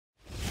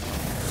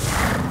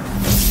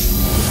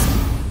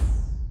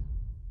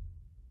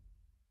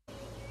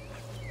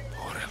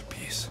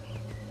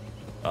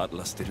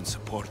Atlas didn't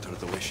support her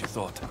the way she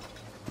thought.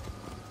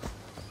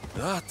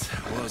 That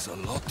was a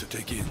lot to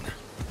take in.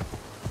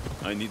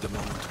 I need a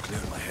moment to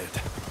clear my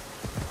head.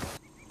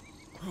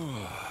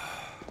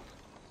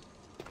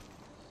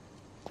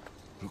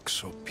 Looks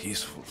so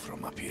peaceful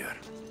from up here.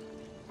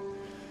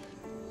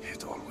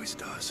 It always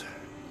does.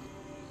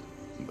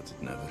 But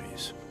it never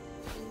is.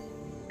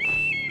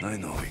 I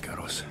know,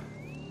 Icaros.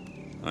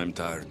 I'm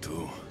tired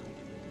too.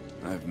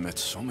 I've met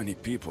so many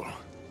people.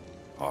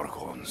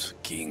 Archons,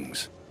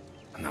 kings,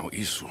 and now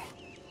Isu.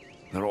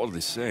 They're all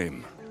the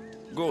same.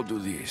 Go do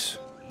this,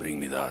 bring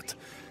me that.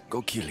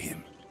 Go kill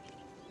him.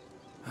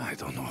 I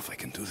don't know if I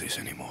can do this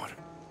anymore.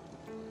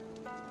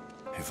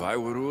 If I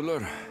were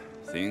ruler,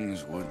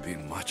 things would be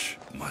much,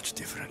 much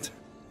different.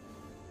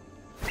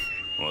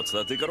 What's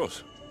that,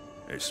 Icaros?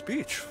 A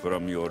speech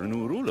from your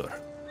new ruler.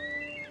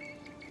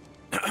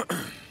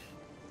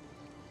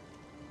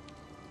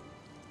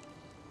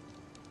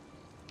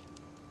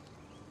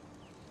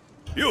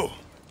 You,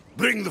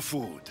 bring the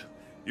food.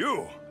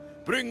 You,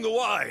 bring the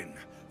wine.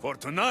 For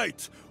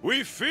tonight,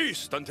 we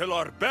feast until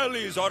our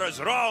bellies are as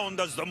round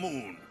as the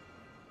moon.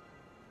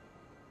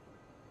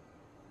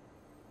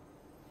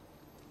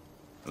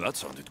 That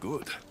sounded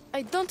good.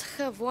 I don't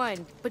have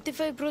wine, but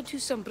if I brought you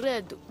some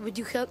bread, would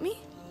you help me?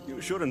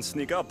 You shouldn't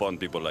sneak up on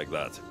people like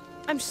that.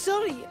 I'm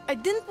sorry, I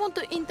didn't want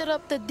to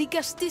interrupt the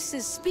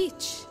Dicastis'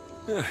 speech.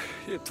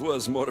 It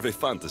was more of a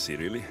fantasy,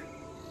 really.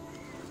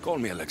 Call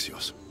me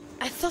Alexios.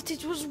 I thought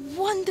it was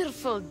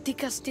wonderful,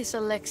 Dicastis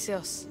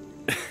Alexios.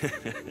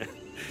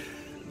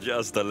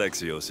 Just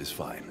Alexios is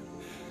fine.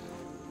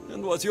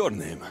 And what's your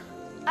name?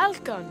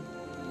 Alcon.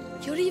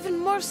 You're even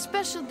more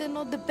special than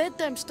all the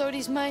bedtime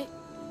stories my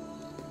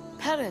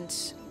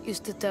parents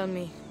used to tell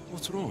me.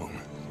 What's wrong?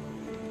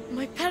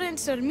 My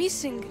parents are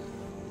missing.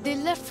 They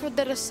left for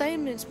their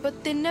assignments,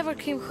 but they never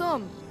came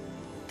home.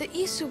 The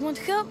Isu won't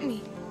help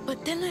me.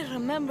 But then I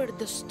remembered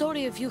the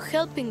story of you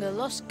helping a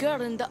lost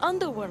girl in the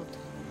underworld,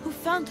 who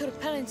found her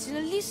parents in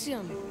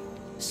Elysium.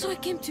 So I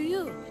came to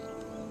you.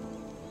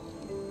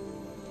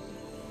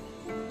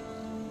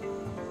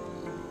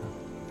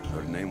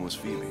 Her name was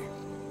Phoebe.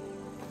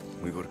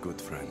 We were good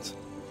friends.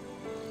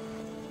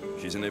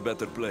 She's in a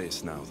better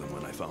place now than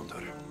when I found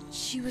her.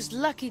 She was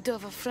lucky to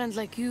have a friend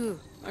like you.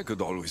 I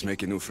could always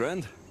make a new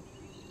friend.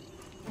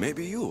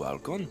 Maybe you,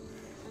 Alcon.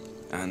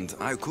 And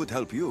I could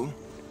help you.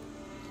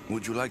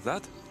 Would you like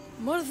that?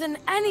 More than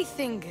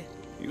anything.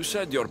 You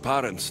said your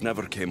parents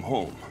never came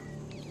home.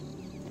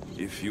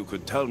 If you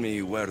could tell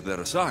me where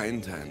they're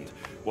assigned and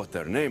what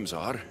their names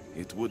are,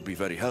 it would be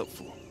very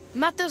helpful.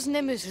 Mata's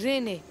name is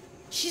Rene.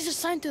 She's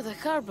assigned to the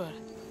harbor.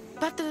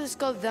 Pater is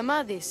called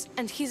Damadis,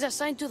 and he's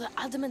assigned to the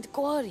Adamant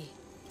Quarry.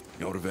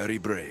 You're very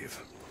brave.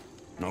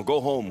 Now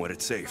go home where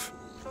it's safe.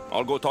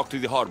 I'll go talk to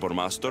the harbor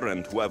master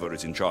and whoever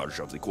is in charge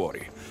of the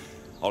quarry.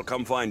 I'll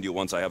come find you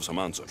once I have some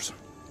answers.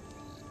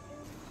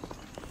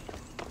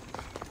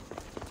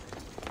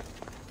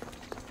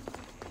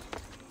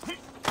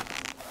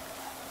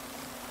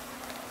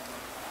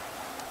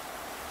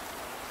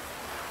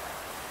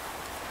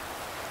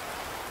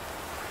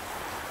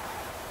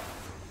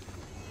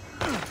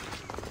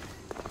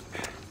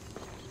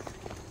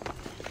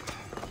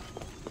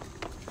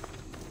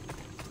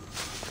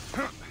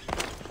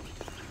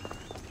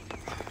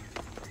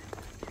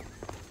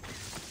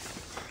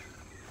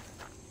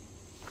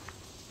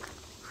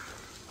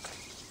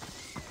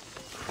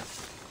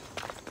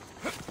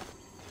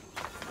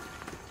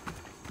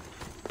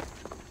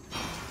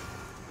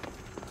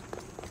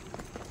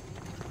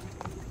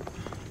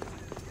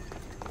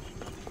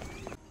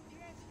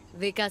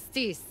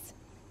 Dicastis,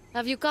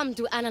 have you come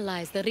to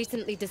analyze the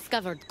recently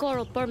discovered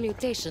coral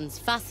permutations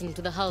fastened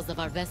to the hulls of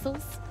our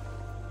vessels?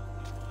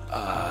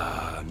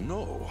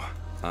 No.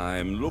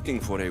 I'm looking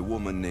for a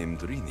woman named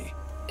Rini.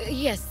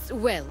 Yes,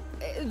 well,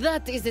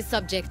 that is a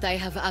subject I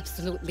have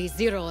absolutely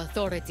zero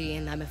authority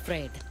in, I'm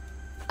afraid.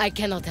 I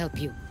cannot help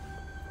you.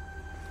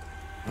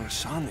 Our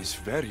son is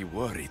very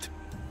worried.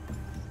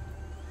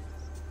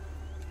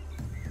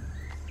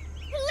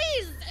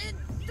 Please,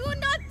 do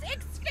not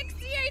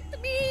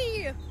asphyxiate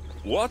me!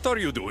 What are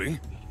you doing?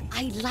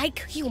 I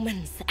like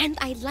humans, and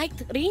I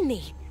liked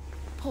Rini.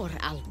 Poor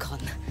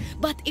Alcon.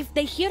 But if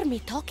they hear me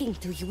talking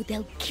to you,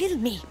 they'll kill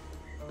me.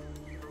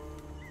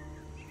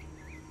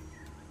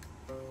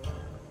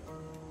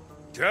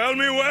 Tell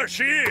me where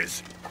she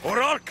is,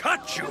 or I'll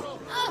cut you!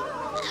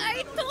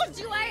 I told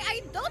you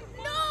I don't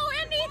know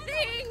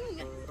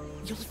anything!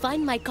 You'll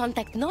find my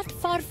contact not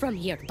far from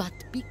here, but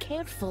be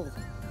careful.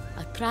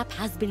 A trap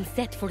has been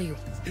set for you.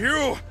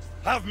 You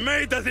have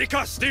made the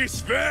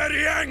Dicastis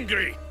very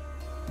angry!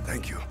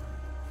 Thank you.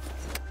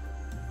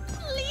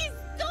 Please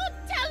don't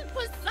tell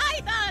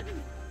Poseidon!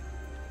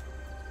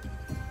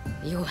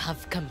 You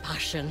have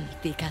compassion,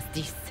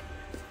 Dicastis.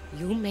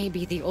 You may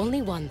be the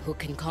only one who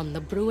can calm the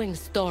brewing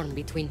storm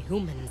between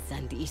humans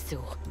and Isu.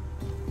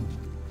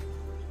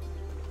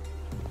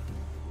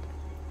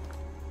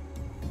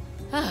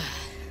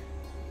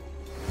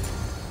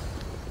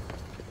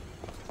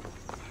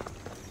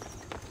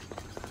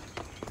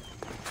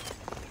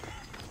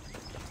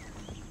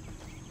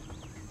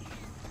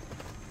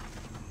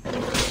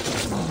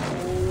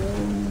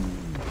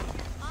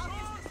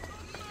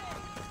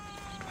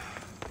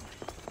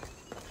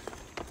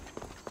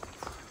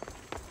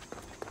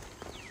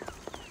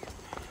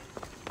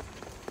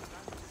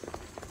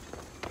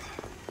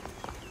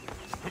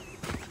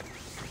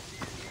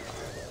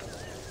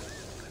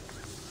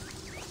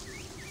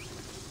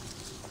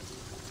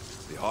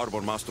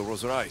 Harbor Master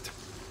was right.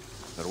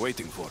 They're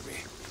waiting for me.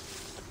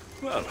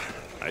 Well,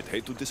 I'd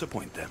hate to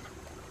disappoint them.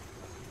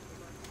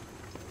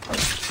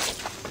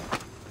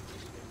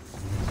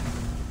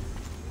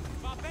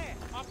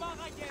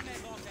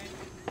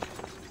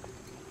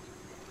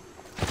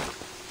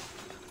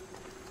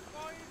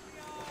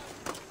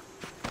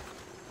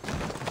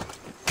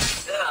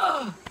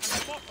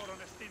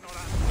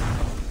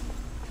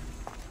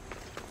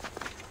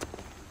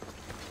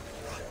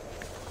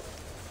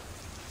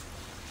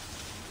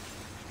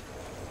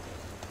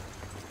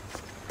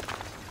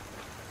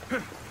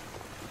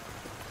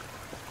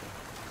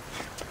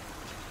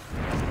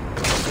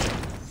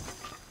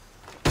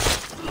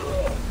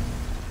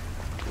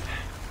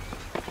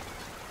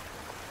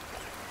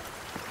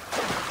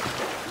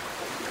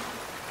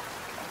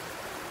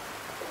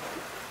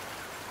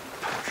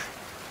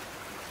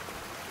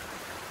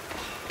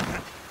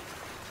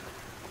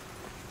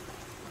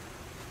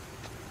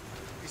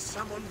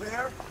 Someone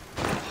there?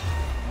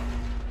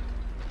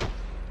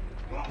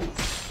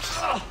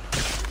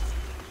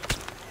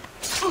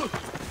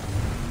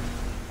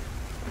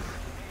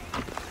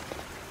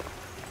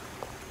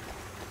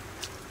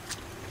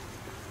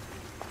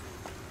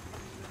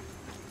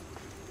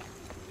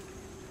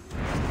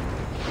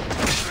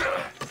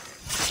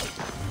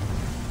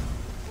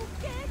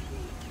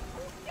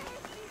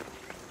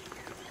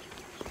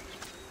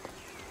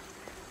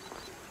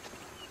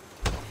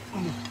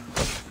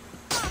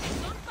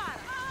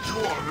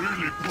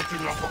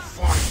 Putting up a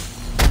fight.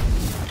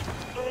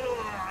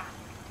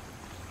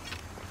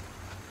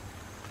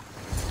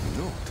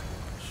 Note.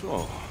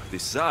 So,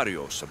 this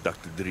Zarios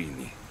abducted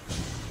Drini.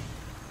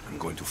 I'm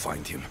going to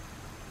find him.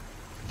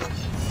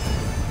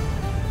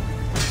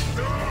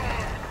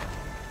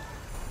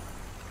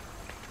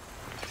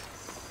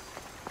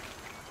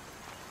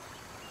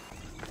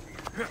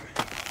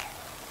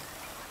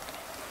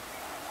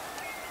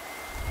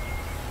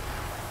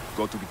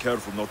 Got to be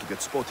careful not to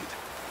get spotted.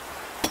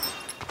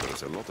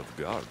 There's a lot of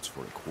guards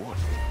for a quarter.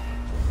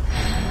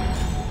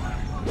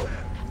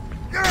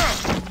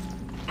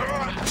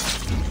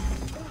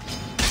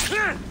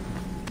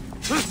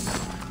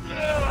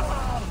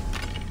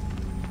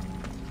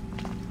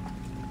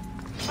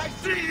 I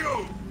see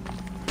you!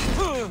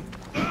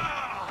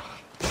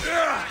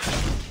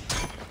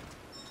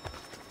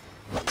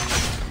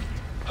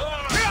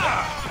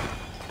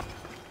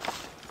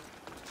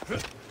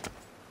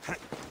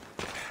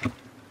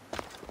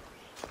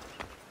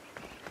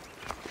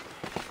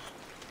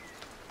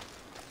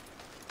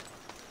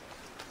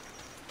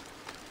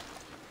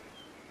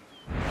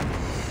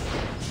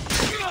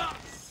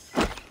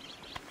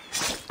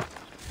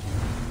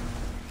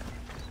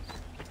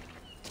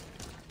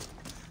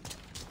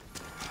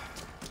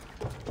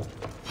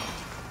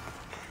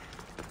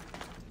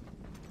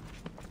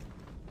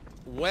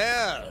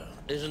 Well,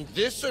 isn't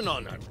this an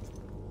honor?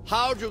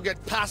 How'd you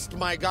get past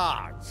my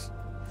guards?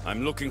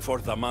 I'm looking for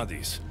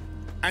Damadis.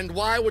 And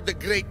why would the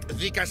great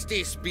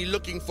Vicastis be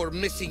looking for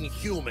missing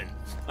humans?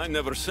 I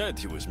never said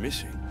he was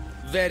missing.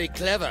 Very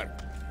clever.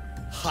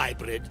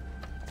 Hybrid.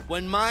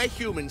 When my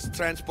humans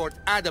transport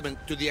adamant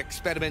to the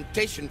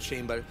experimentation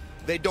chamber,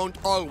 they don't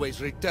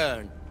always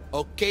return.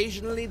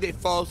 Occasionally they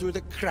fall through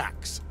the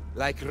cracks,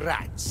 like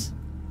rats.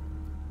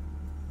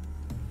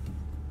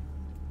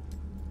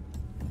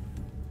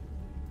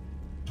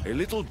 A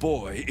little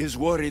boy is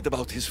worried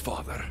about his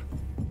father.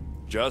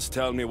 Just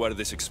tell me where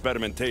this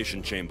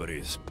experimentation chamber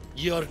is.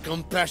 Your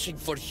compassion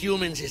for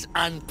humans is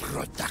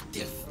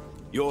unproductive.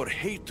 Your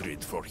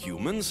hatred for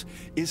humans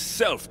is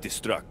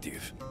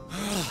self-destructive.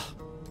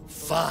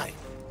 Fine.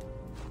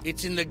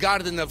 It's in the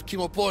Garden of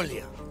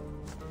Kimopolia.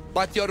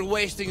 But you're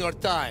wasting your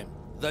time.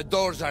 The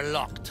doors are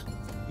locked.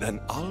 Then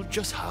I'll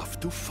just have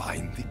to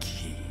find the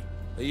key.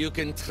 You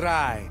can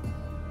try,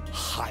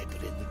 hybrid.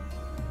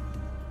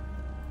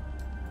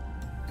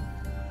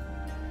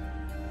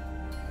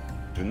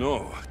 You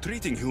know,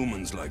 treating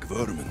humans like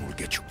vermin will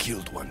get you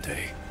killed one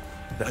day.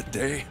 That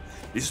day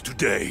is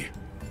today.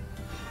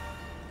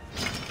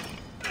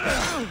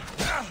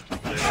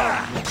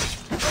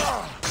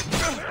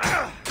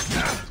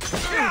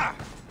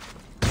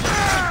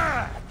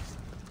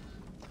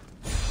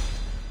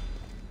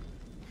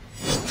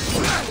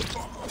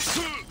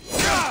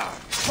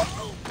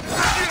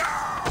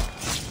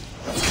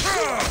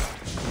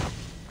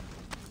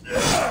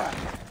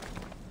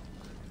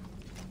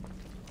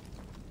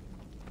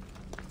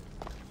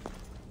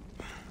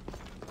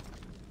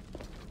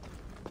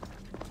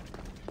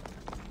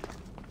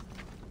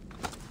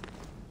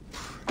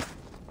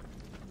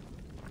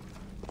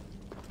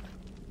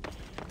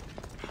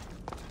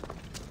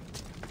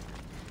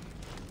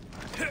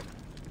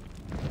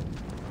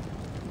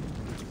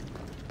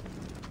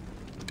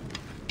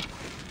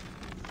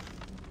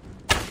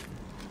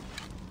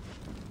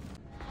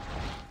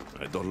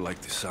 I don't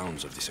like the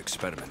sounds of this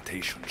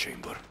experimentation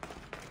chamber.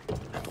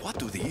 And what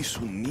do the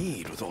Isu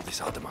need with all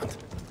this adamant?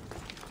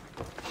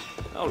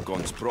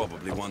 Algon's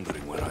probably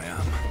wondering where I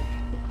am.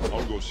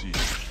 I'll go see.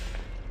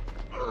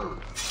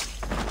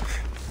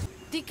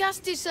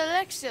 Dicastis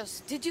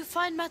Alexios, did you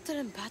find matter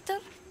and batter?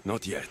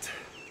 Not yet.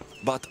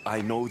 But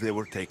I know they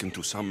were taken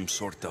to some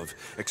sort of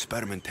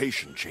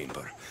experimentation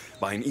chamber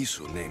by an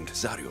Isu named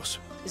Zarios.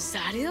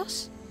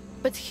 Zarios?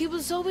 But he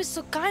was always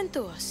so kind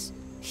to us.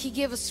 He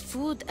gave us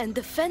food and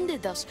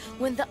defended us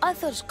when the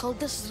others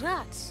called us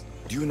rats.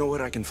 Do you know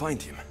where I can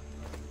find him?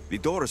 The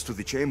doors to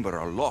the chamber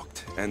are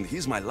locked, and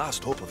he's my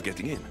last hope of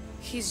getting in.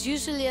 He's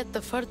usually at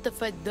the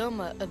fortified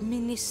Doma of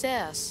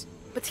Miniseas,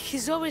 but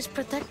he's always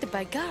protected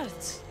by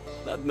guards.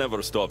 That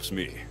never stops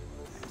me.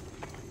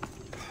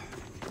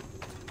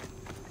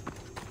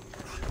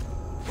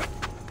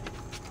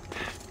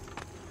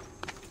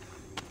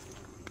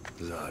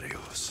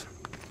 Zarios,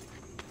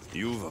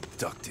 you've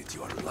abducted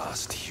your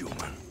last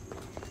human.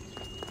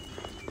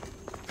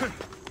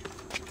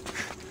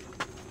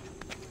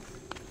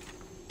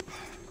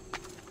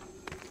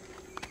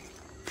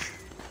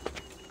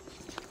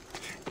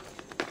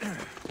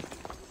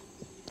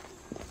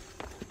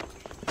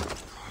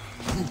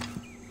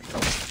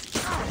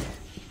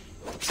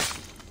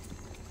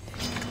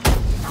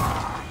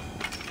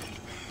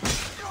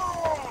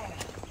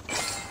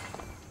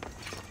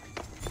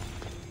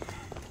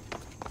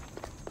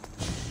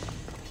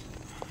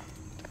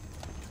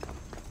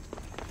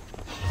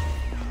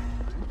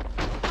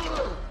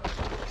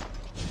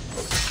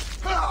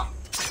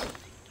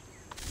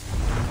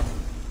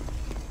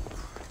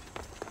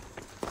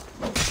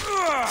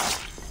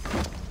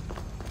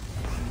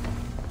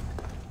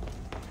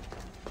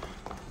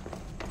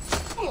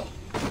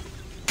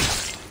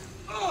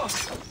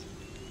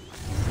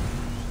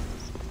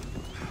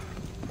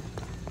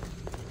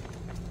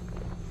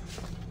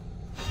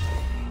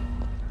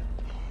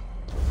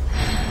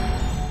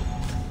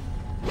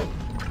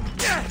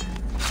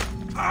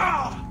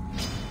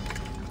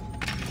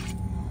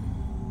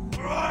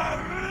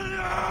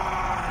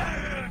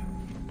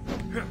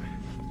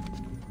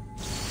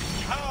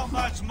 How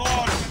much more?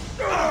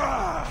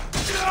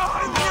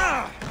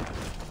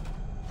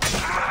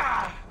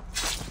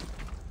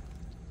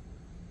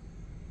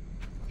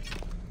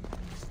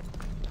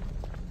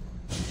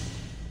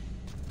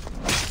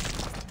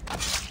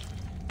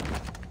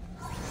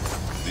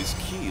 This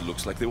key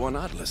looks like the one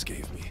Atlas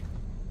gave me.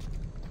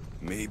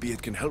 Maybe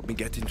it can help me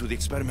get into the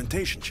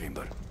experimentation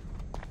chamber.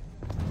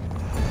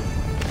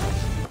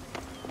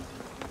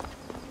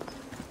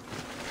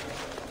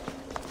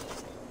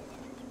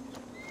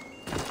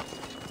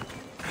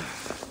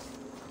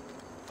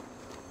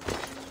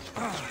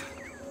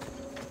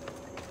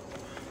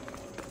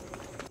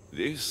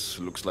 This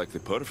looks like the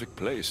perfect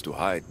place to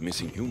hide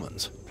missing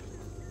humans.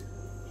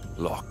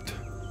 Locked.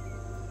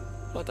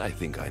 But I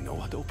think I know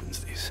what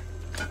opens this.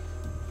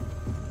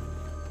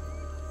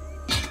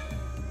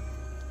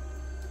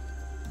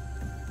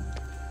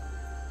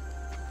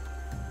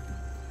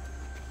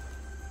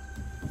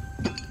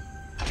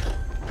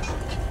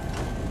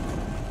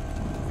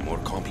 The more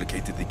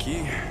complicated the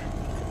key,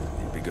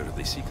 the bigger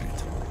the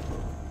secret.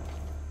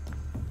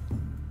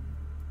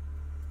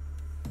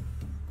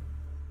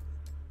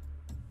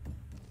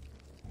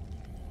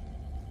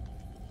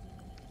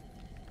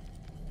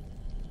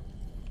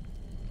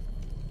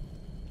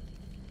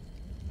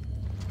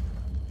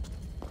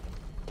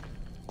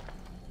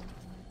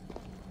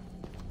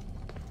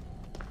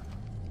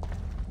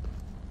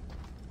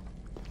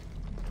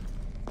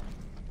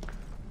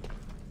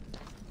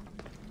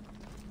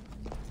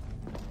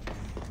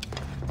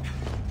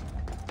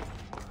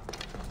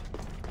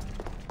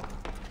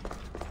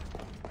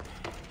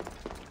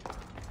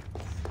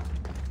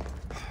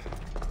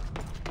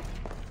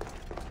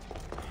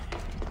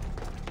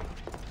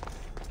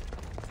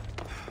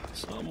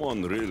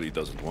 Someone really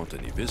doesn't want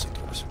any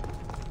visitors.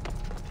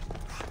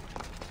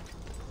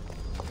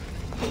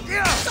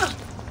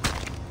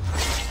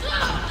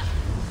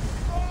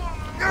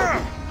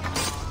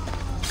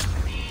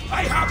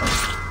 I have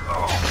it!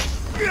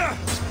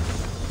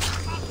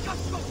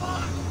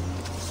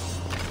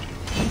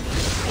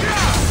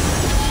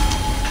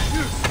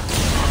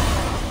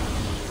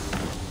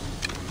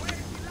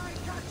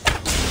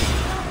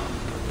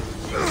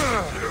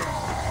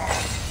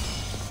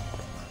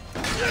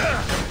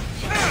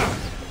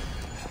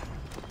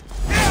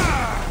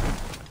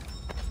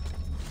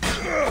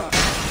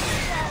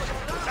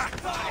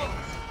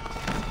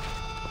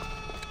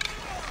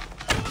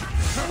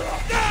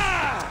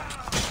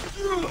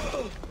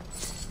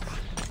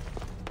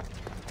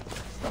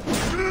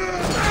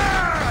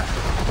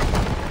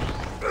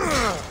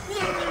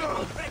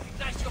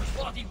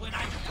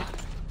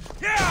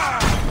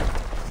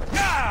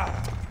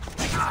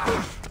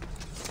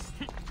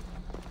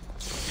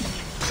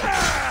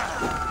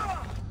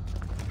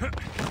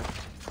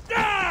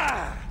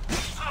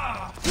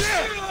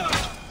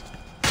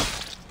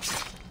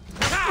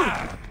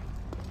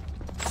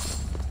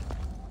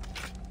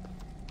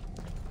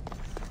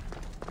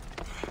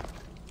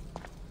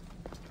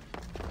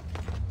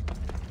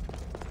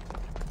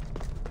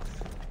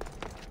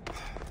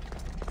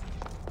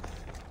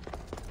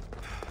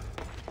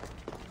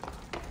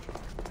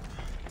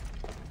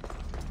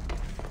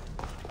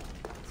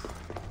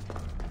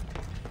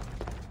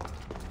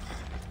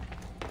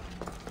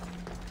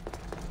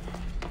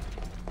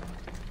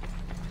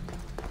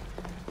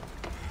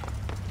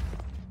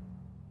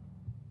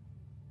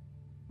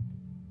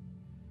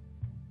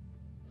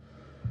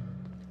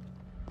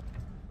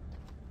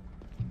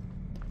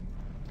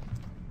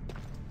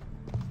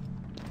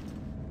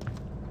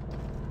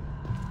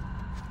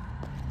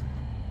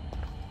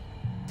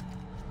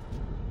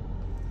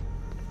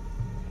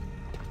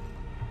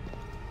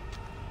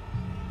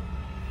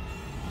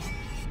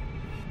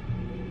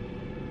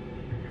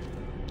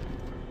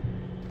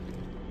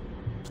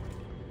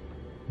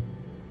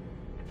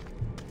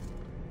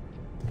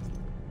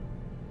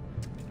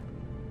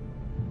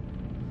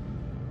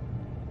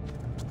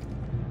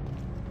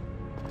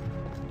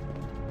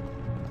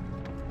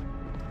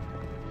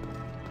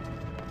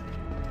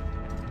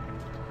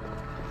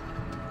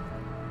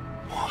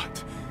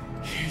 What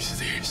is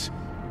this?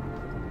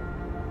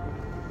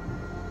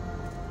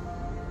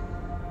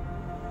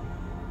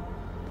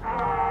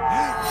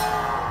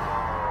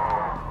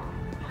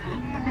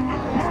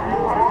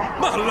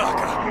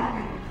 Malaka!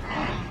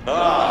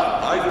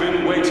 Ah, I've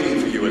been waiting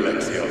for you,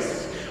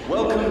 Alexios.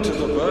 Welcome to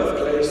the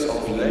birthplace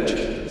of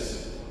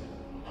legends.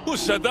 Who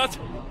said that?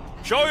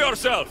 Show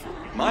yourself!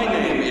 My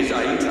name is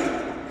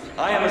Aita.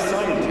 I am a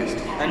scientist,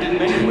 and in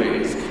many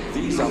ways,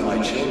 these are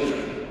my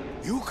children.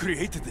 You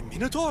created the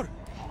Minotaur?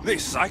 The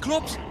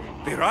Cyclops?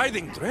 The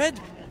Writhing Dread?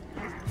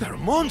 They're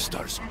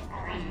monsters!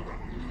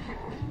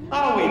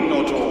 Are we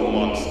not all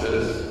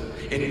monsters?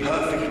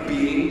 Imperfect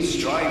beings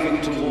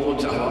striving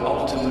towards our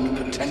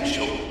ultimate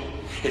potential.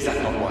 Is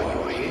that not why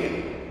you are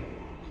here?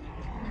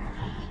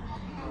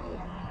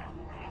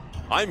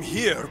 I'm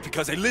here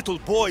because a little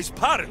boy's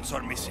parents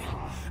are missing,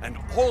 and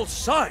all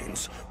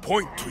signs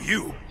point to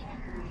you.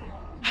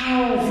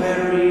 How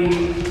very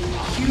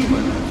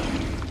human of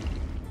you.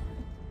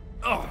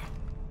 Ugh.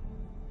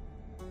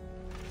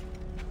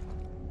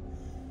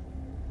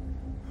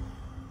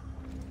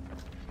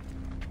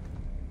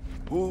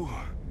 Who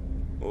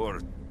or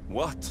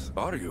what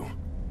are you?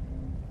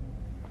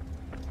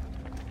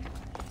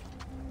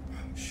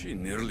 She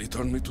nearly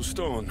turned me to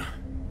stone.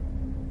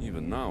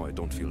 Even now, I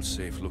don't feel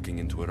safe looking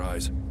into her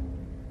eyes.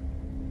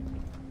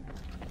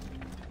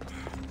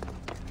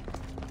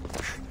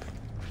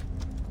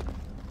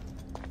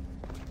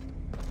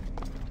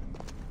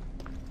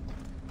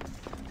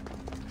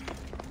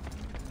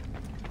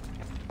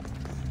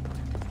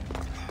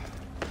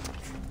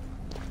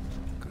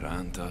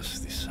 Grant us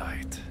the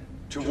sight.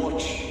 To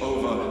watch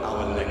over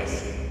our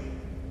legacy.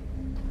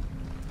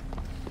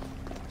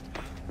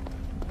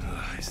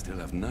 I still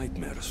have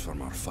nightmares from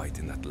our fight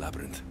in that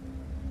labyrinth.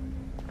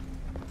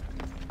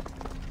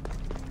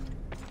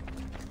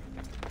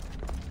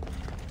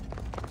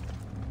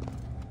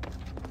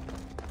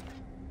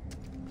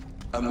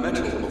 A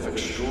metal of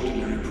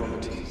extraordinary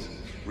properties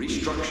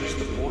restructures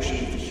the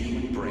portion of the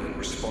human brain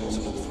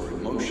responsible for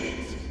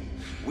emotions.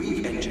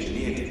 We've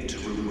engineered it to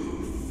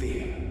remove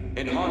fear.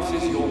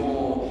 Enhances your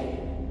more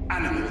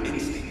animal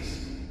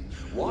instincts.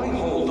 Why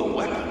hold a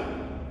weapon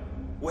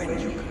when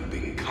you can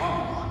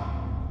become one?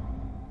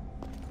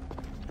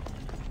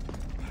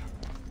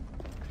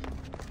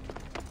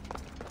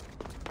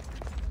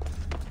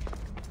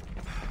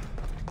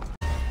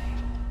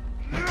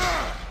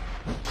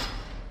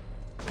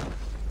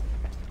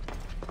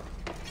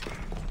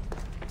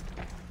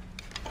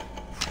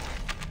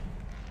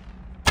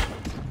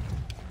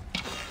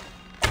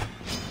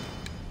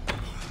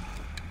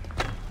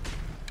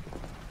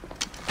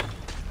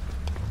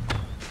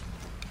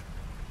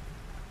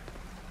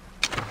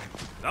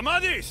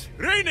 Amadis!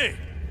 Rainy!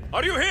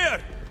 Are you here?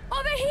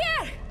 Over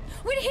here!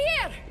 We're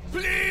here!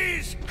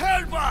 Please,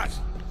 help us!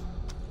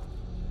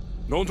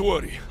 Don't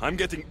worry, I'm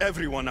getting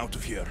everyone out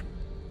of here.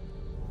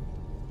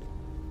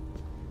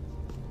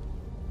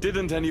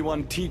 Didn't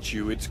anyone teach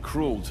you it's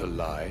cruel to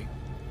lie?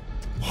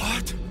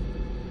 What?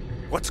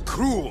 What's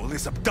cruel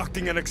is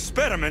abducting and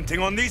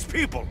experimenting on these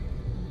people.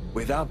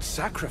 Without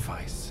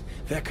sacrifice,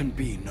 there can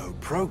be no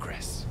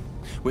progress.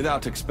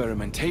 Without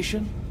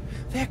experimentation,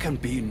 there can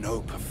be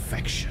no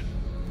perfection.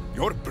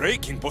 You're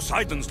breaking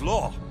Poseidon's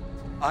law.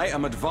 I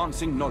am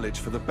advancing knowledge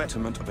for the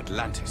betterment of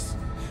Atlantis.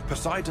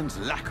 Poseidon's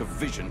lack of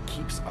vision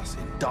keeps us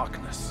in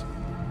darkness.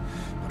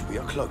 But we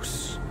are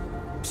close.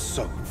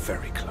 So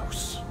very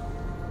close.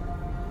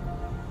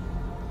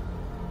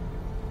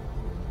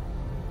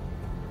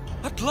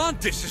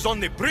 Atlantis is on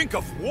the brink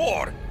of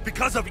war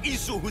because of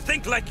Isu who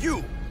think like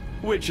you.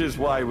 Which is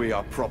why we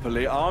are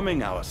properly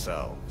arming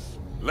ourselves.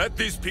 Let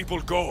these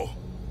people go.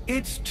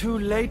 It's too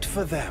late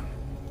for them.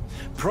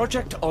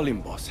 Project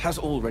Olympus has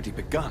already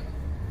begun.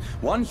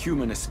 One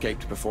human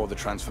escaped before the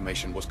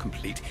transformation was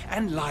complete,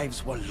 and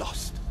lives were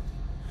lost.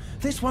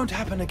 This won't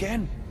happen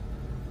again.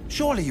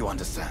 Surely you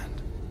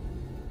understand.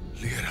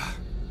 Lyra.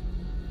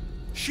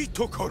 She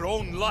took her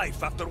own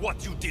life after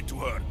what you did to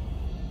her.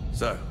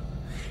 So,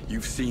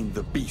 you've seen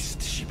the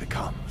beast she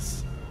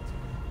becomes.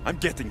 I'm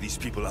getting these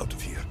people out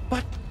of here.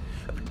 But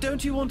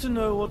don't you want to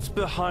know what's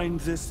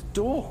behind this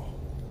door?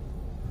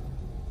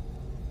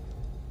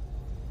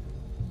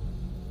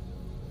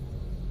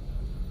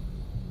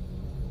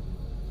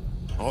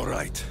 All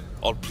right,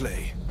 I'll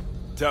play.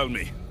 Tell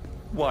me.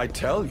 Why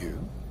tell you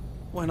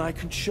when I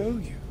can show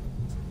you?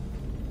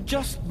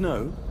 Just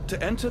know, to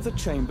enter the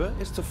chamber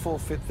is to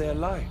forfeit their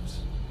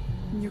lives.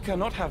 You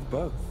cannot have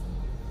both.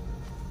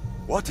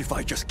 What if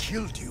I just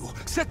killed you,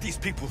 set these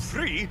people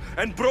free,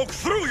 and broke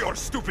through your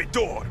stupid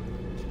door?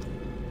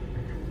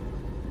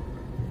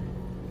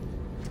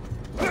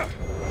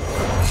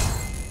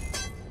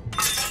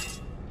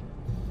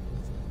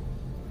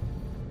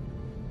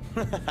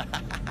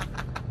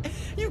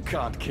 You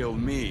can't kill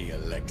me,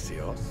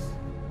 Alexios.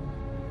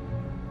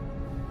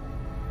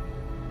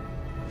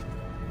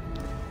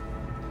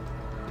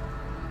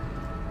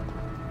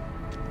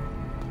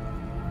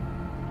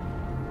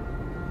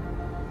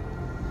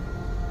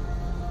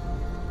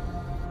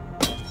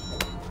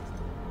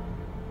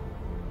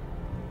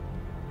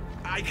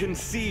 I can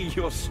see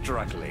you're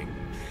struggling.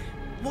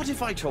 What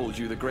if I told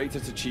you the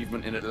greatest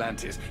achievement in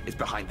Atlantis is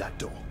behind that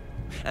door?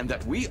 And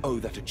that we owe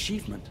that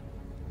achievement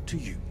to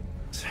you?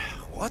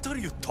 What are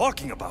you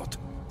talking about?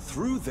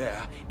 Through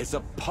there is a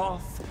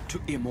path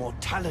to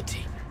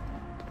immortality.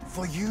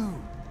 For you.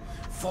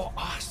 For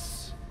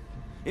us.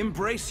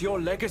 Embrace your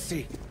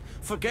legacy.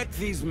 Forget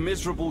these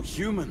miserable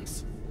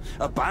humans.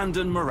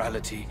 Abandon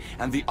morality,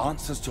 and the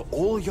answers to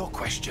all your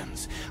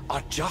questions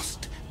are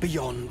just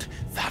beyond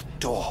that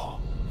door.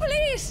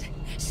 Please!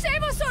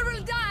 Save us or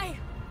we'll die!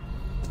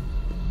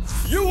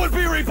 You will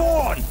be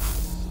reborn!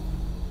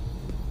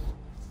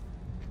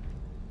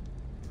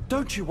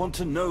 Don't you want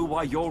to know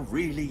why you're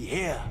really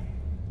here?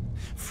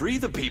 Free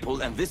the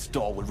people and this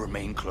door will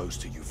remain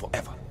closed to you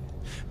forever.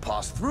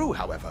 Pass through,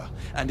 however,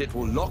 and it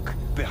will lock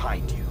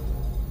behind you.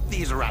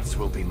 These rats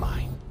will be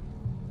mine.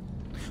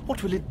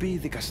 What will it be,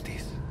 the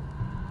Gusties?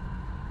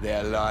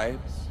 Their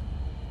lives?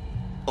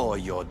 Or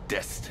your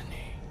destiny?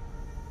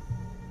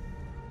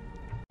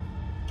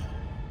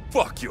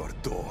 Fuck your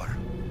door.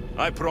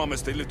 I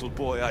promised a little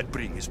boy I'd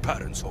bring his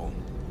parents home.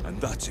 And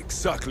that's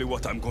exactly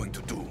what I'm going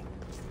to do.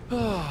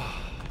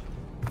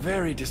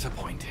 Very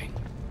disappointing.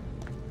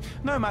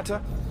 No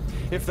matter.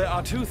 If there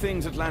are two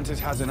things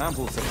Atlantis has in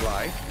ample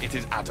supply, it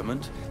is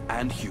adamant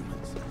and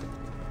humans.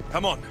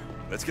 Come on,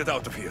 let's get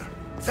out of here.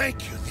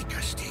 Thank you, the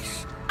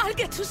Gusties. I'll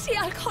get to see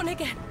Archon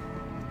again.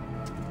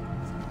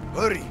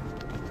 Hurry!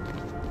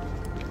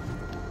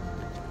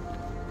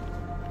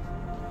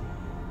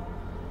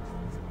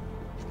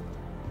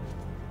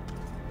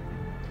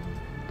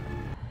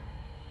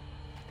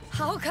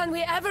 How can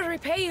we ever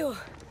repay you?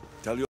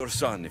 Tell your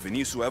son if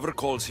Inisu ever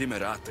calls him a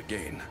rat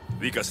again,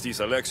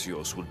 Vicastis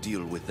Alexios will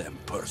deal with them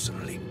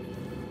personally.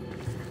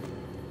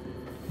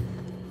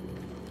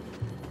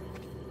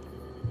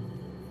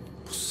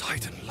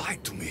 Poseidon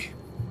lied to me.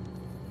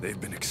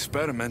 They've been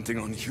experimenting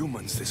on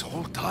humans this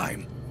whole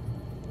time.